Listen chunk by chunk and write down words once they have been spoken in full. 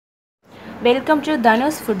Welcome to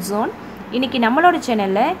Dhanush food zone. இன்றைக்கி நம்மளோட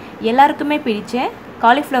சேனலில் எல்லாருக்குமே பிடிச்ச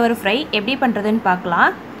காலிஃப்ளவர் ஃப்ரை எப்படி பண்ணுறதுன்னு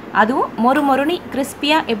பார்க்கலாம். அதுவும் மொறு மொறுனி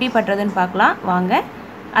கிறிஸ்பியாக எப்படி பண்ணுறதுன்னு பார்க்கலாம் வாங்க.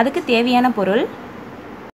 அதுக்கு தேவையான பொருள்,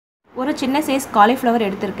 ஒரு சின்ன சைஸ் காலிஃப்ளவர்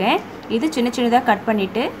எடுத்திருக்கேன். இது சின்ன சின்னதாக கட்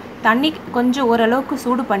பண்ணிவிட்டு தண்ணி கொஞ்சம் ஓரளவுக்கு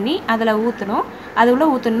சூடு பண்ணி அதில் ஊற்றணும். அது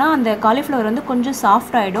உள்ள ஊற்றுனா அந்த காலிஃப்ளவர் வந்து கொஞ்சம்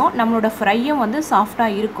சாஃப்டாகிடும். நம்மளோட ஃப்ரையும் வந்து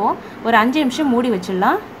சாஃப்டாக இருக்கும். ஒரு 5 நிமிஷம் மூடி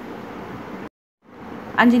வச்சிடலாம்.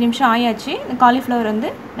 5 நிமிஷம் ஆயாச்சு. இந்த காலிஃப்ளவர் வந்து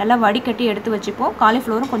நல்லா வடிகட்டி எடுத்து வச்சுப்போம்.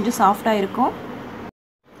 காலிஃப்ளவரும் கொஞ்சம் சாஃப்டாக இருக்கும்.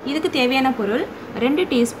 இதுக்கு தேவையான பொருள், 2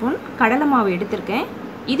 டீஸ்பூன் கடலை மாவு எடுத்திருக்கேன்.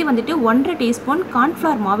 இது வந்துட்டு 1.5 டீஸ்பூன்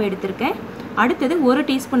கார்ன்ஃப்ளவர் மாவு எடுத்திருக்கேன். அடுத்தது 1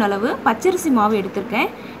 டீஸ்பூன் அளவு பச்சரிசி மாவு எடுத்திருக்கேன்.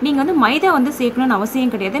 நீங்கள் வந்து மைதா வந்து சேர்க்கணும்னு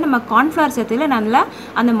அவசியம் கிடையாது. நம்ம கார்ன்ஃப்ளவர் சேர்த்துல நல்லா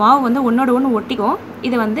அந்த மாவு வந்து ஒன்றோட ஒன்று ஒட்டிக்கும்.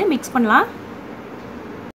 இதை வந்து மிக்ஸ் பண்ணலாம்.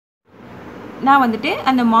 நான் வந்துட்டு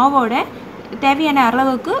அந்த மாவோட தேவையான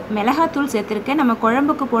அளவுக்கு மிளகாய்த்தூள் சேர்த்துருக்கேன். நம்ம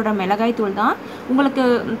குழம்புக்கு போடுற மிளகாய் தூள் தான். உங்களுக்கு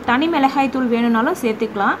தனி மிளகாய் தூள் வேணும்னாலும்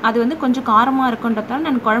சேர்த்துக்கலாம். அது வந்து கொஞ்சம் காரமாக இருக்குன்றதால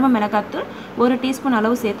நான் குழம்பு மிளகாய்த்தூள் 1 டீஸ்பூன்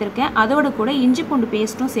அளவு சேர்த்துருக்கேன். அதோடு கூட இஞ்சி பூண்டு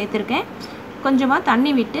பேஸ்ட்டும் சேர்த்துருக்கேன். கொஞ்சமாக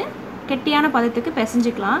தண்ணி விட்டு கெட்டியான பதத்துக்கு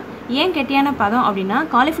பிசைஞ்சிக்கலாம். ஏன் கெட்டியான பதம் அப்படின்னா,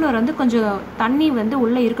 காலிஃப்ளவர் வந்து கொஞ்சம் தண்ணி வந்து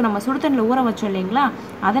உள்ளே இருக்கும். நம்ம சுடு தண்ணியில் ஊற வச்சோம் இல்லைங்களா,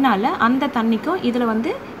 அதனால் அந்த தண்ணிக்கும் இதில்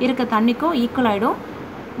வந்து இருக்க தண்ணிக்கும் ஈக்குவல் ஆகிடும்.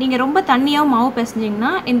 நீங்கள் ரொம்ப தண்ணியாக மாவு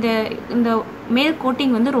பிசைஞ்சிங்கன்னா இந்த மேல்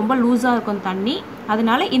கோட்டிங் வந்து ரொம்ப லூஸாக இருக்கும் தண்ணி.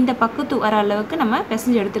 அதனால் இந்த பக்கத்து வர அளவுக்கு நம்ம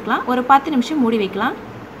பிசைஞ்சு எடுத்துக்கலாம். ஒரு 10 நிமிஷம் மூடி வைக்கலாம்.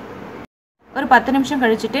 ஒரு 10 நிமிஷம்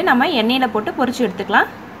கழிச்சுட்டு நம்ம எண்ணெயில் போட்டு பொரிச்சு எடுத்துக்கலாம்.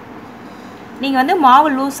 நீங்கள் வந்து மாவு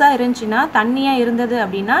லூஸாக இருந்துச்சுன்னா, தண்ணியாக இருந்தது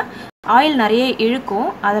அப்படின்னா ஆயில் நிறைய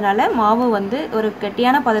இழுக்கும். அதனால் மாவு வந்து ஒரு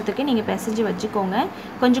கெட்டியான பதத்துக்கு நீங்கள் பிசைஞ்சு வச்சுக்கோங்க.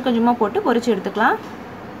 கொஞ்சம் கொஞ்சமாக போட்டு பொரிச்சு எடுத்துக்கலாம்.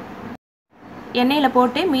 எண்ணெயில்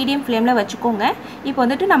போட்டு மீடியம் ஃப்ளேமில் வச்சுக்கோங்க. இப்போ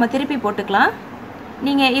வந்துட்டு நம்ம திருப்பி போட்டுக்கலாம்.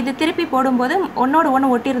 நீங்கள் இது திருப்பி போடும்போது ஒன்றோட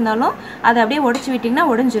ஒன்று ஒட்டியிருந்தாலும் அதை அப்படியே உடச்சி விட்டிங்கன்னா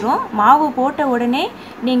உடஞ்சிரும். மாவு போட்ட உடனே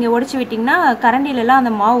நீங்கள் உடச்சி விட்டிங்கன்னா கரண்டிலெலாம்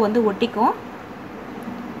அந்த மாவு வந்து ஒட்டிக்கும்.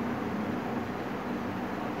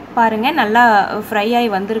 பாருங்கள், நல்லா ஃப்ரை ஆகி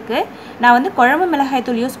வந்திருக்கு. நான் வந்து குழம்பு மிளகாய்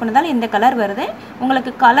தூள் யூஸ் பண்ணதால் இந்த கலர் வருது.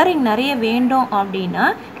 உங்களுக்கு கலரிங் நிறைய வேண்டும் அப்படின்னா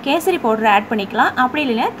கேசரி பவுடர் ஆட் பண்ணிக்கலாம். அப்படி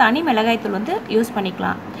இல்லைன்னா தனி மிளகாய் தூள் வந்து யூஸ்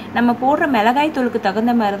பண்ணிக்கலாம். நம்ம போடுற மிளகாய் தூளுக்கு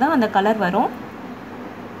தகுந்த மாதிரி தான் அந்த கலர் வரும்.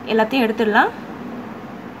 எல்லாத்தையும் எடுத்துடலாம்.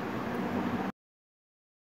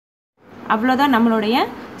 அவ்வளோதான், நம்மளுடைய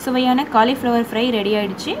சுவையான காலிஃப்ளவர் ஃப்ரை ரெடி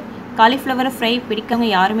ஆகிடுச்சு. காலிஃப்ளவர் ஃப்ரை பிடிக்கவங்க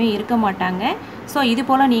யாருமே இருக்க மாட்டாங்க. ஸோ இது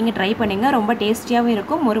போல் நீங்கள் ட்ரை பண்ணுங்கள். ரொம்ப டேஸ்டியாகவும்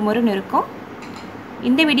இருக்கும், மொறுமொறுன்னு இருக்கும்.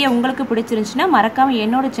 இந்த வீடியோ உங்களுக்கு பிடிச்சிருந்துச்சுன்னா மறக்காமல்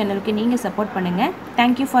என்னோடய சேனலுக்கு நீங்கள் சப்போர்ட் பண்ணுங்கள்.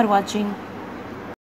 தேங்க்யூ ஃபார் வாட்சிங்.